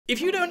If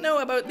you don't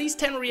know about these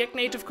 10 React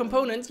Native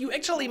components, you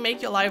actually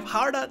make your life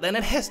harder than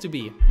it has to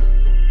be.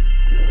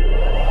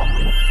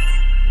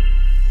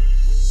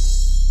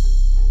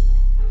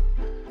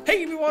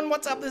 Hey everyone,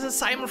 what's up? This is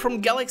Simon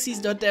from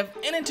Galaxies.dev,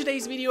 and in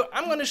today's video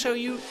I'm going to show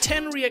you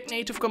 10 React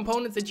Native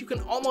components that you can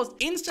almost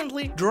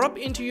instantly drop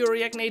into your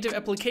React Native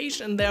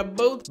application. They're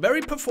both very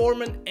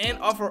performant and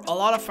offer a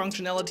lot of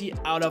functionality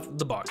out of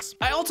the box.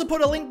 I also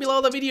put a link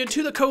below the video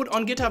to the code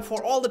on GitHub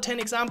for all the 10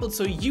 examples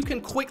so you can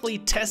quickly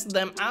test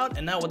them out.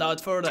 And now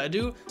without further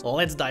ado,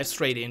 let's dive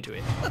straight into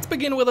it. Let's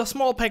begin with a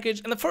small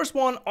package, and the first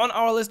one on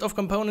our list of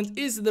components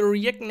is the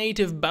React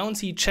Native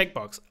Bouncy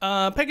checkbox.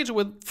 A package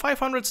with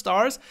 500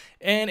 stars,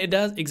 and it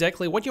does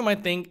exactly what you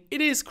might think. It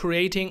is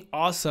creating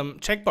awesome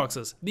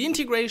checkboxes. The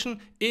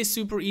integration is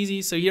super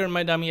easy. So here in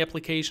my dummy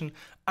application,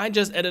 I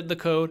just added the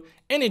code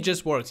and it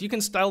just works. You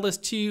can style this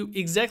to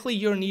exactly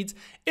your needs.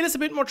 It is a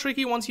bit more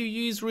tricky once you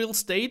use real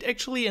state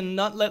actually and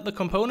not let the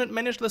component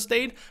manage the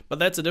state, but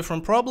that's a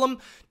different problem.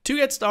 To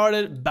get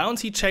started,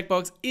 Bouncy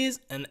checkbox is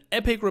an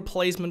epic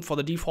replacement for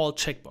the default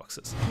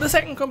checkboxes. The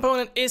second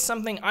component is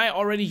something I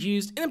already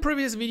used in a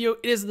previous video.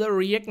 It is the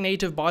React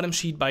Native bottom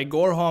sheet by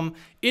Gorham.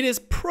 It is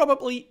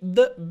probably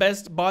the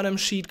best bottom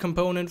sheet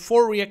component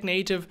for React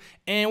Native,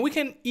 and we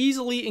can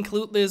easily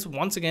include this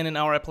once again in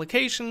our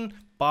application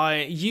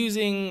by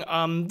using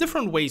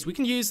different ways. We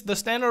can use the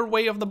standard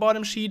way of the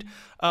bottom sheet,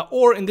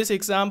 or in this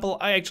example,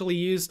 I actually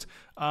used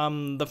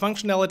the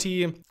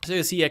functionality. So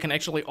you see, I can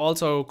actually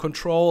also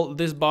control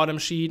this bottom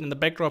sheet in the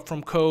backdrop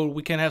from code.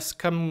 We can have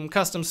some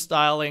custom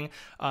styling.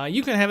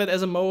 You can have it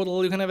as a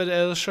modal, you can have it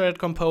as a shared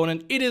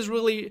component. It is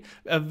really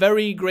a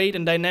very great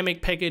and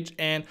dynamic package,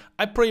 and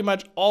I pretty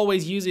much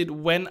always use it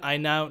when I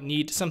now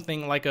need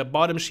something like a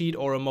bottom sheet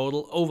or a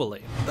modal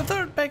overlay. The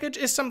third package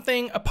is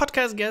something a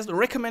podcast guest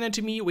recommended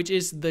to me, which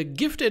is the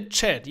gifted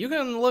chat. You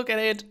can look at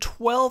it,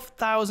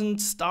 12,000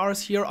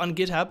 stars here on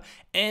GitHub,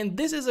 and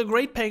this is a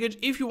great package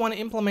if you want to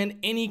implement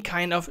any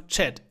kind of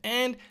chat.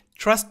 And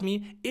trust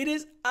me, it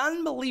is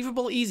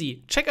unbelievable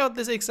easy. Check out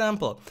this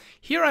example.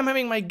 Here I'm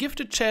having my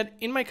gifted chat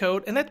in my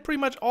code, and that's pretty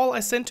much all I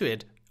sent to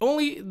it.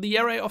 Only the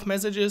array of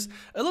messages,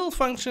 a little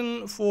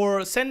function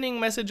for sending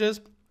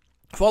messages,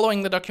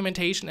 following the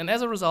documentation, and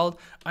as a result,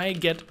 I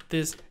get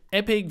this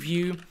epic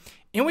view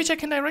in which I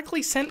can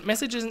directly send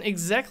messages and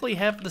exactly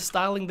have the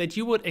styling that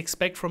you would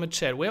expect from a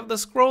chat. We have the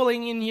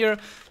scrolling in here,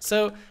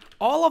 so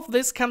all of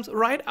this comes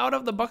right out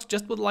of the box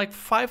just with like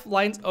 5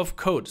 lines of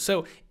code.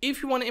 So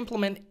if you want to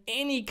implement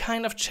any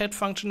kind of chat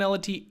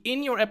functionality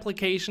in your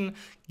application,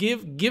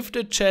 give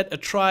gifted chat a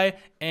try,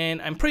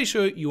 and I'm pretty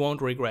sure you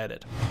won't regret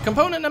it.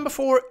 Component number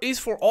 4 is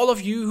for all of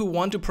you who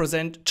want to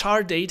present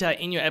chart data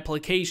in your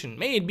application.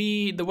 May it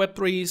be the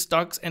Web3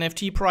 stocks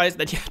NFT price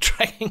that you're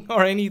tracking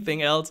or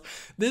anything else.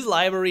 This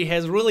library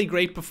has really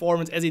great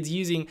performance as it's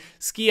using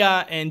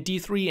Skia and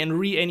D3 and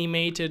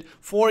reanimated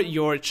for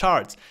your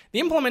charts. The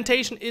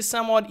implementation is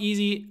somewhat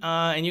easy,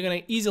 and you're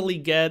gonna easily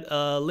get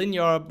a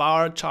linear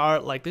bar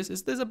chart like this.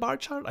 Is this a bar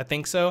chart? I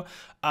think so.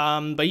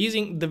 By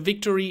using the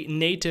Victory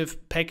native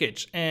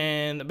package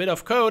and a bit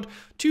of code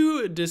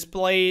to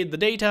display the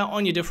data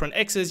on your different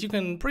axes. You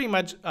can pretty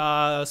much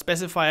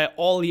specify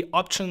all the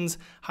options,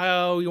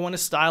 how you want to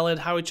style it,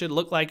 how it should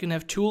look like. You can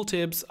have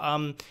tooltips.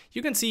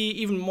 You can see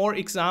even more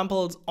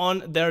examples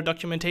on their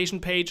documentation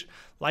page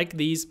like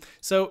these.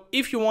 So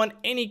if you want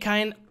any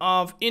kind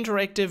of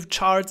interactive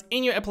charts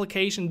in your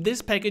application,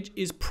 this package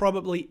is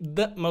probably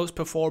the most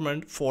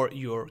performant for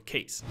your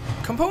case.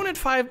 Component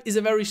 5 is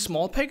a very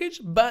small package,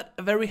 but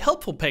a very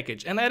helpful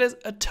package, and that is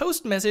a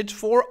toast message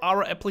for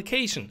our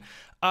application.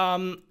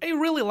 I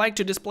really like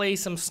to display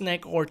some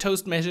snack or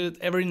toast messages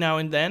every now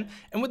and then,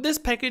 and with this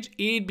package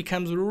it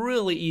becomes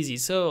really easy.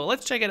 So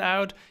let's check it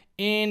out.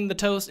 In the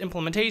toast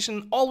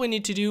implementation, all we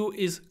need to do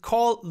is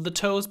call the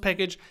toast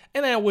package,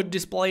 and then it would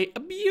display a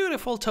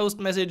beautiful toast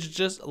message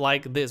just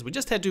like this. We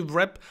just had to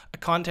wrap a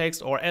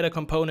context or add a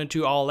component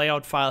to our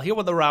layout file here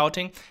with the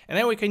routing, and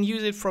then we can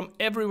use it from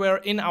everywhere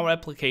in our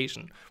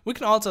application. We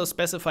can also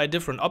specify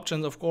different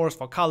options, of course,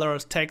 for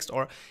colors, text,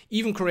 or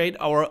even create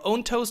our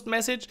own toast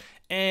message.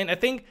 And I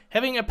think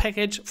having a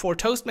package for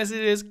toast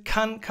messages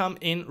can come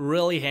in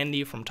really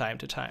handy from time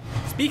to time.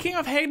 Speaking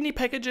of handy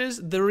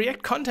packages, the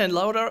React Content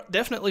Loader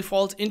definitely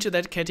falls into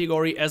that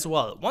category as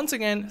well. Once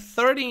again,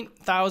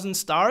 13,000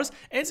 stars,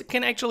 and it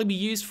can actually be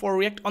used for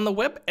React on the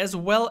web as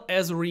well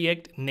as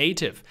React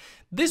Native.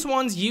 This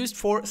one's used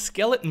for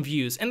skeleton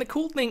views, and the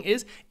cool thing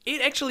is it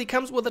actually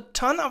comes with a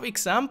ton of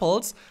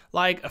examples,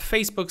 like a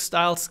Facebook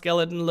style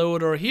skeleton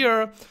loader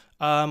here,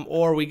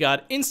 or we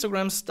got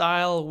Instagram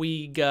style,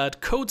 we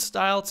got code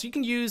style. So you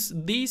can use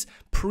these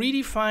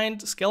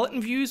predefined skeleton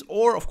views,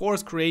 or of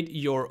course create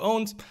your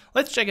own.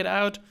 Let's check it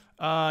out.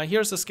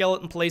 Here's a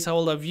skeleton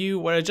placeholder view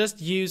where I just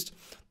used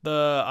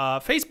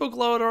the Facebook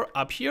loader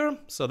up here.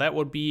 So that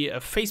would be a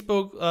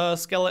Facebook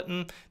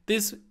skeleton.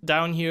 This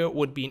down here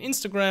would be an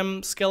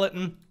Instagram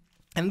skeleton.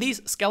 And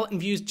these skeleton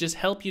views just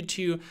help you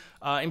to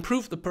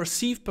improve the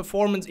perceived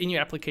performance in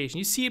your application.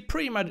 You see it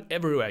pretty much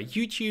everywhere.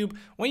 YouTube,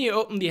 when you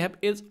open the app,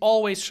 it's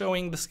always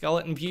showing the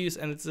skeleton views,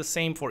 and it's the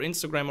same for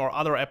Instagram or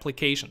other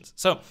applications.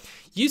 So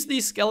use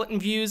these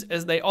skeleton views,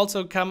 as they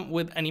also come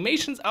with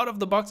animations out of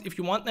the box if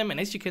you want them. And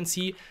as you can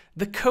see,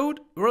 the code,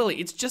 really,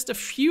 it's just a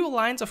few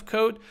lines of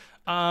code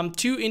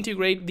to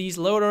integrate these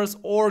loaders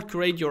or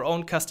create your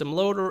own custom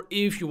loader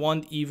if you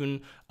want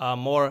even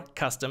more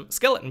custom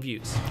skeleton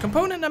views.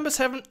 Component number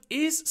 7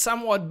 is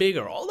somewhat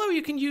bigger, although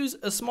you can use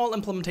a small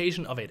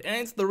implementation of it, and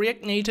it's the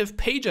React Native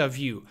pager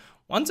view.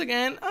 Once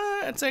again,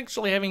 it's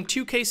actually having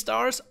 2K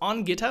stars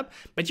on GitHub,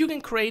 but you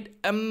can create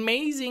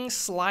amazing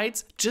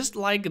slides just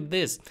like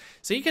this.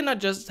 So you cannot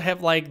just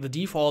have like the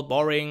default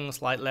boring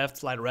slide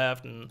left,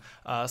 and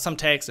some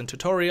text and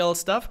tutorial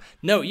stuff.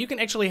 No, you can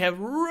actually have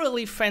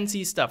really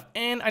fancy stuff.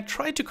 And I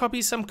tried to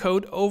copy some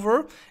code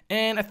over,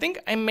 and I think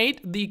I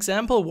made the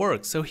example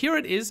work. So here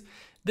it is.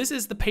 This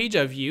is the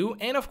pager view,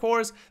 and of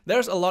course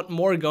there's a lot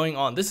more going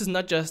on. This is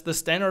not just the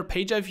standard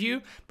pager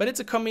view, but it's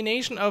a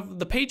combination of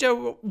the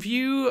pager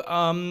view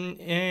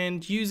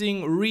and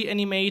using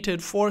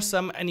reanimated for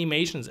some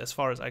animations, as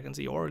far as I can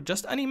see, or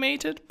just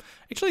animated.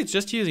 Actually, it's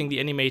just using the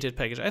animated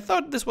package. I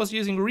thought this was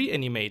using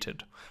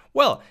reanimated.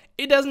 Well,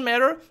 it doesn't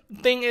matter.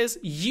 The thing is,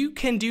 you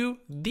can do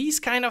these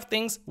kind of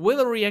things with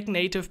a React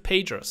Native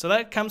pager. So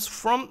that comes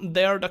from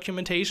their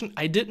documentation.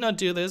 I did not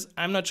do this.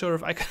 I'm not sure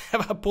if I could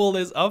ever pull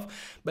this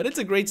off, but it's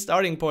a great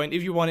starting point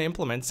if you want to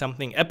implement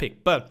something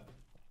epic. But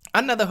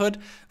under the hood,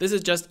 this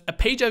is just a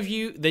pager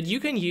view that you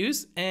can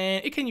use,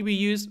 and it can be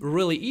used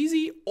really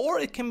easy, or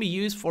it can be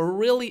used for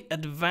really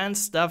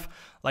advanced stuff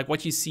like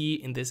what you see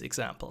in this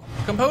example.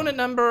 Component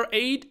number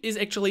 8 is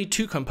actually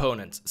 2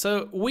 components.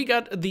 So we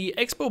got the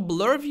Expo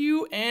blur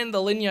view and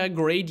the linear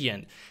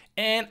gradient.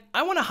 And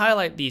I want to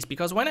highlight these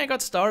because when I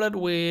got started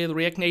with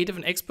React Native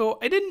and Expo,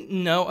 I didn't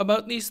know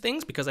about these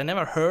things because I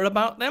never heard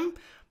about them.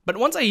 But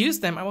once I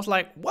used them, I was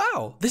like,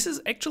 wow, this is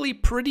actually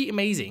pretty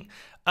amazing.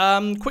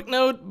 Quick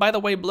note, by the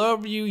way, blur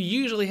view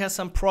usually has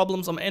some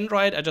problems on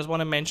Android. I just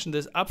want to mention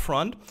this up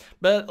front,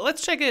 but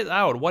let's check it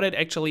out, what it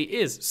actually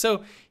is.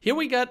 So here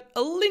we got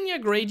a linear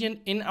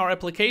gradient in our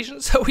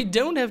application, so we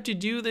don't have to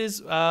do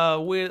this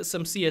with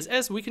some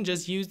CSS. We can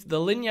just use the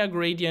linear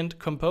gradient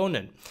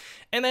component.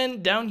 And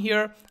then down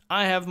here,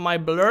 I have my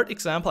blurred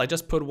example. I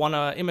just put one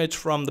image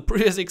from the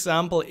previous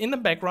example in the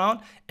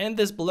background and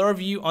this blur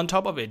view on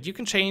top of it. You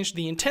can change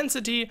the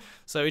intensity,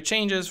 so it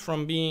changes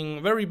from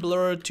being very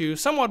blurred to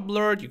somewhat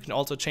blurred. You can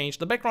also change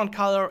the background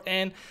color,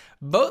 and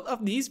both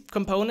of these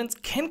components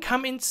can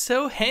come in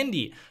so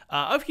handy.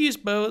 I've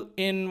used both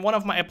in one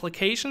of my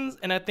applications,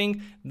 and I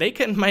think they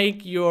can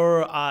make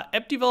your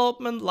app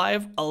development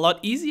life a lot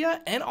easier,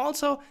 and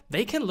also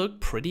they can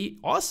look pretty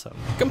awesome.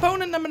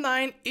 Component number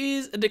 9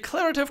 is a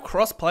declarative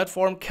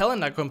cross-platform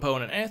calendar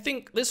component, and I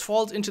think this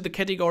falls into the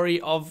category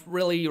of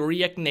really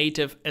React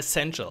Native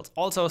essentials.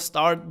 Also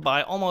started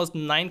by almost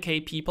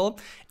 9K people,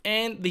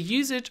 and the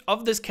usage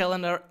of this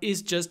calendar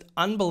is just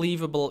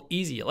unbelievable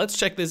easy. Let's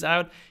check this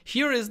out.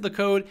 Here is the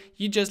code.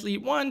 You just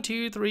leave 1,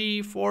 2,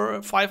 3,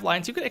 4, 5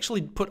 lines. You could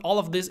actually put all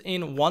of this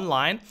in one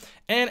line,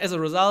 and as a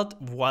result,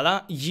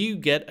 voila, you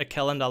get a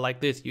calendar like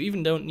this. You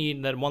even don't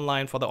need that one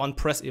line for the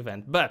on-press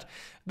event. But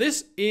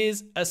this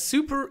is a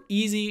super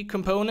easy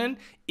component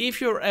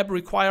if your app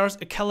requires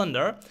a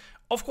calendar.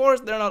 Of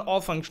course, they're not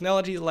all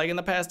functionalities. Like in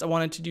the past, I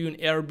wanted to do an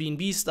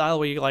Airbnb style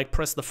where you like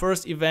press the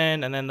first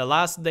event and then the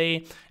last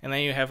day, and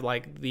then you have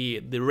like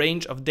the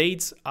range of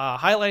dates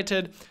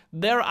highlighted.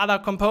 There are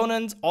other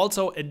components.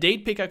 Also, a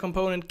date picker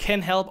component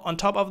can help on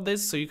top of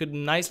this, so you could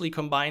nicely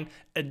combine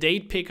a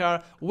date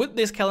picker with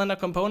this calendar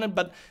component.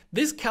 But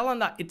this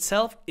calendar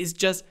itself is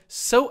just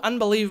so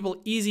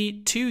unbelievable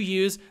easy to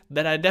use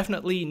that I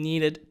definitely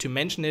needed to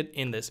mention it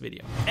in this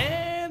video.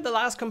 And the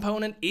last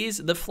component is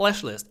the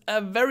FlashList, a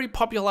very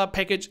popular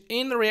package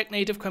in the React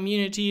Native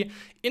community.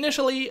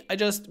 Initially, I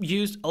just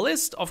used a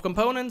list of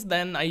components,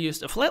 then I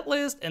used a flat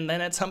list, and then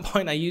at some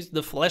point I used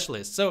the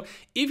FlashList. So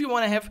if you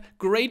want to have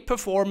great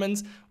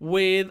performance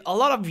with a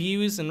lot of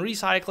views and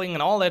recycling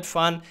and all that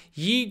fun,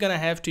 you're gonna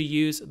have to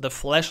use the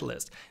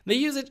FlashList. The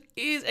usage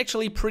is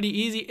actually pretty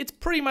easy. It's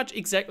pretty much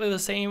exactly the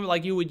same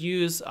like you would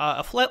use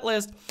a flat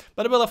list,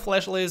 but with a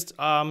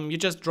FlashList, you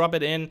just drop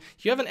it in.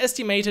 You have an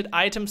estimated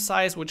item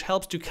size, which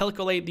helps to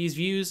calculate these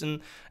views, and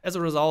as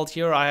a result,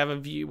 here I have a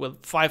view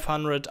with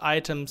 500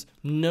 items,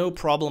 no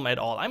problem at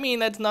all. I mean,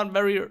 that's not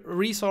very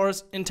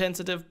resource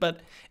intensive,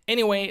 but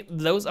anyway,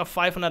 those are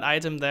 500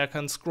 items that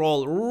can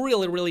scroll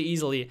really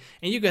easily,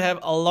 and you could have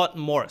a lot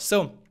more.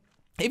 So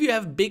if you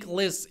have big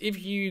lists,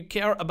 if you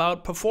care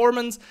about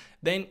performance,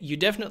 then you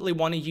definitely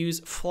want to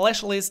use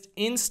FlashList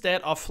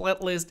instead of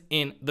FlatList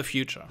in the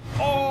future.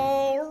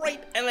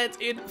 Alright, and that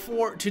that's it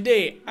for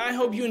today. I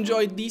hope you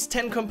enjoyed these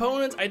 10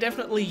 components. I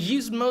definitely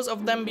used most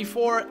of them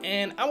before,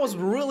 and I was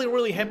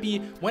really happy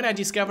when I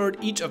discovered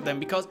each of them,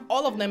 because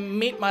all of them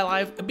made my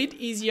life a bit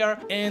easier,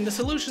 and the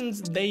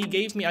solutions they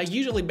gave me are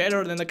usually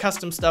better than the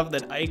custom stuff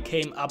that I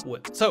came up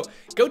with. So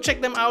go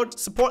check them out,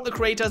 support the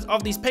creators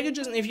of these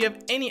packages, and if you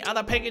have any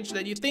other package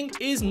that you think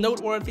is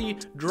noteworthy,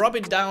 drop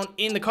it down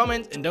in the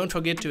comments, and don't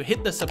forget to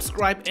hit the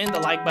subscribe and the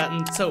like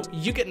button so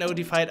you get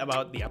notified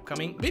about the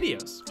upcoming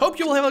videos. Hope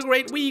you will have a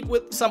great week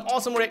with some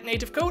awesome React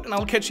Native code, and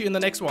I'll catch you in the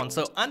next one.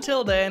 So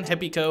until then,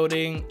 happy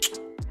coding,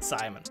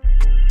 Simon.